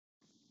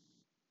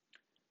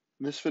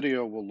In this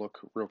video, we'll look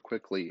real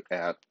quickly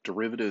at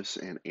derivatives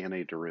and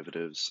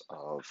antiderivatives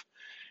of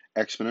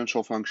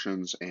exponential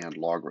functions and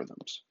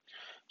logarithms.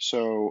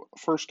 So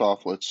first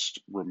off, let's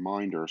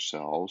remind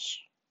ourselves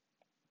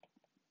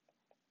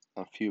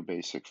a few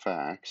basic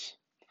facts.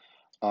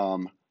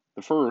 Um,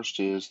 the first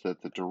is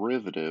that the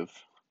derivative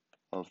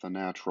of the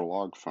natural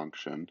log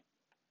function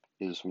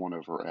is 1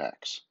 over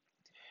x.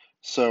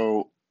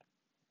 So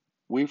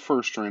we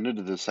first ran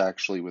into this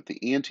actually with the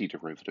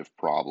antiderivative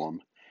problem,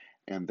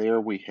 and there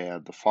we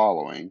had the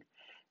following,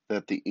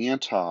 that the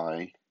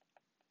antiderivative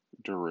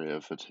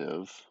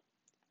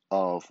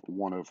of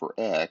 1 over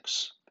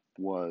x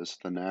was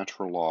the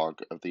natural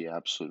log of the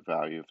absolute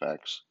value of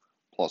x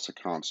plus a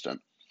constant.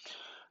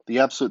 The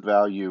absolute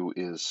value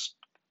is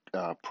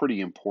pretty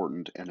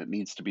important, and it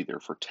needs to be there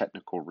for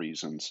technical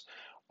reasons.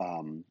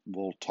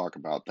 We'll talk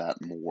about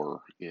that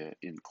more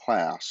in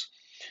class.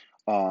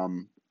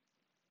 Um,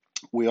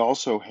 we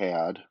also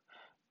had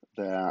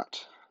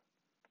that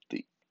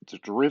the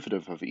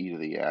derivative of e to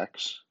the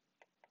x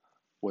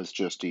was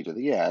just e to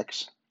the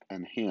x,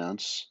 and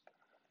hence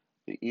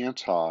the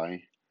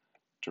antiderivative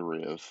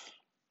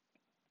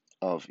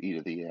of e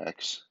to the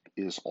x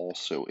is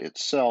also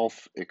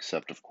itself,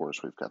 except of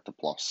course we've got the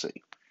plus c.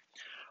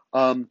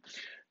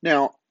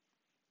 Now,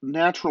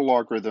 natural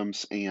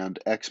logarithms and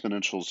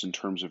exponentials in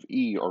terms of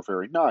e are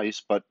very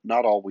nice, but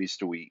not always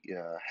do we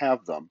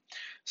have them.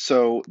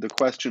 So the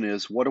question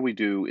is, what do we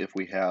do if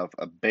we have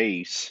a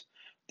base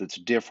that's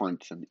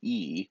different than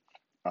e,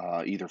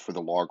 either for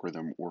the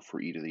logarithm or for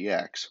e to the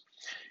x?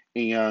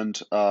 And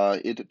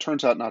it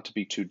turns out not to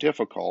be too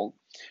difficult.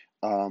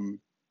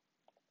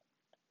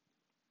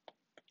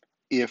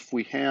 If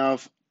we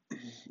have,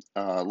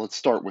 let's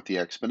start with the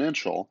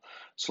exponential.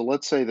 So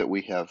let's say that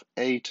we have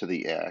a to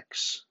the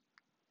x,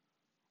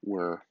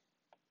 where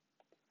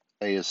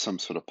a is some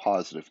sort of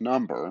positive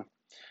number,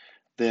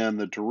 then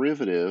the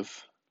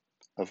derivative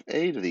of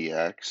a to the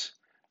x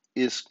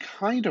is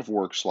kind of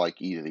works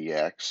like e to the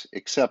x,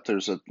 except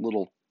there's a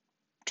little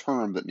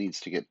term that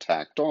needs to get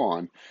tacked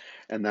on,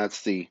 and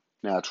that's the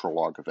natural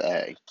log of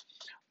a.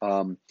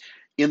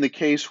 In the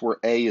case where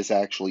a is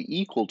actually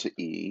equal to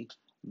e,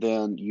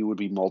 then you would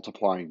be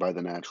multiplying by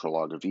the natural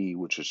log of e,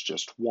 which is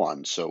just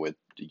 1, so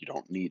you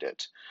don't need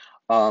it.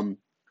 And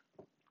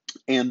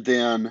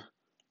then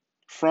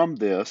from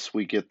this,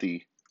 we get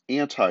the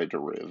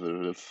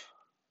antiderivative,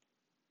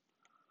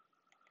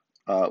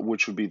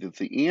 which would be that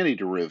the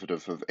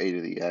antiderivative of a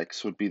to the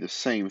x would be the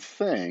same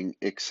thing,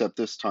 except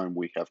this time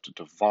we have to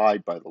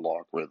divide by the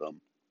logarithm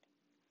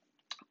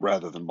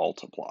rather than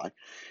multiply.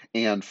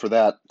 And for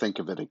that, think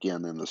of it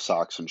again in the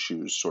socks and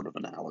shoes sort of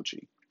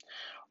analogy.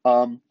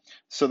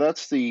 So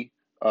that's the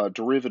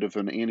derivative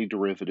and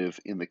antiderivative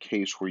in the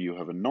case where you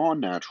have a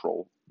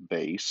non-natural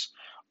base.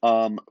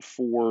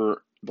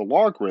 For the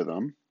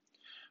logarithm,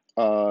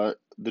 the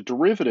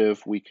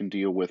derivative we can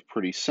deal with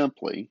pretty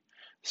simply.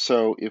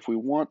 So if we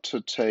want to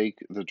take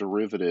the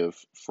derivative,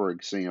 for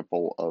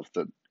example, of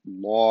the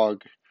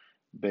log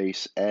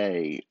base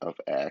a of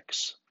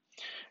x,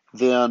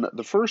 then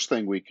the first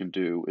thing we can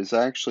do is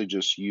actually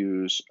just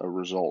use a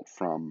result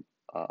from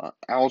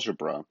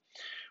algebra,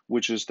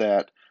 which is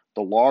that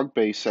the log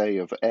base a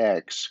of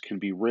x can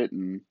be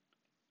written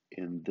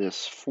in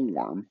this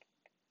form.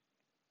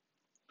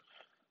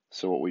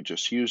 So what we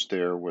just used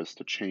there was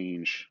the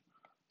change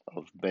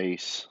of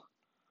base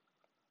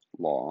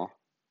law.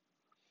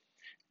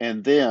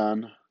 And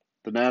then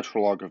the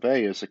natural log of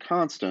a is a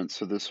constant,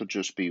 so this would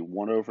just be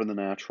 1 over the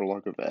natural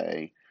log of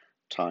a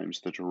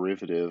times the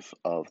derivative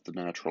of the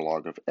natural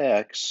log of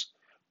x,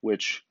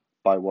 which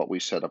by what we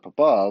set up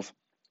above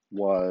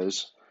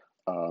was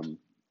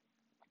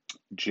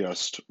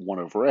just 1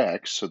 over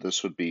x, so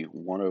this would be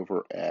 1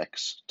 over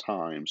x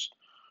times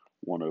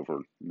 1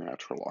 over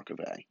natural log of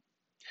a.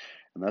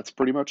 And that's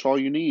pretty much all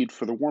you need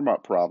for the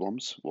warm-up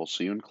problems. We'll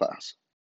see you in class.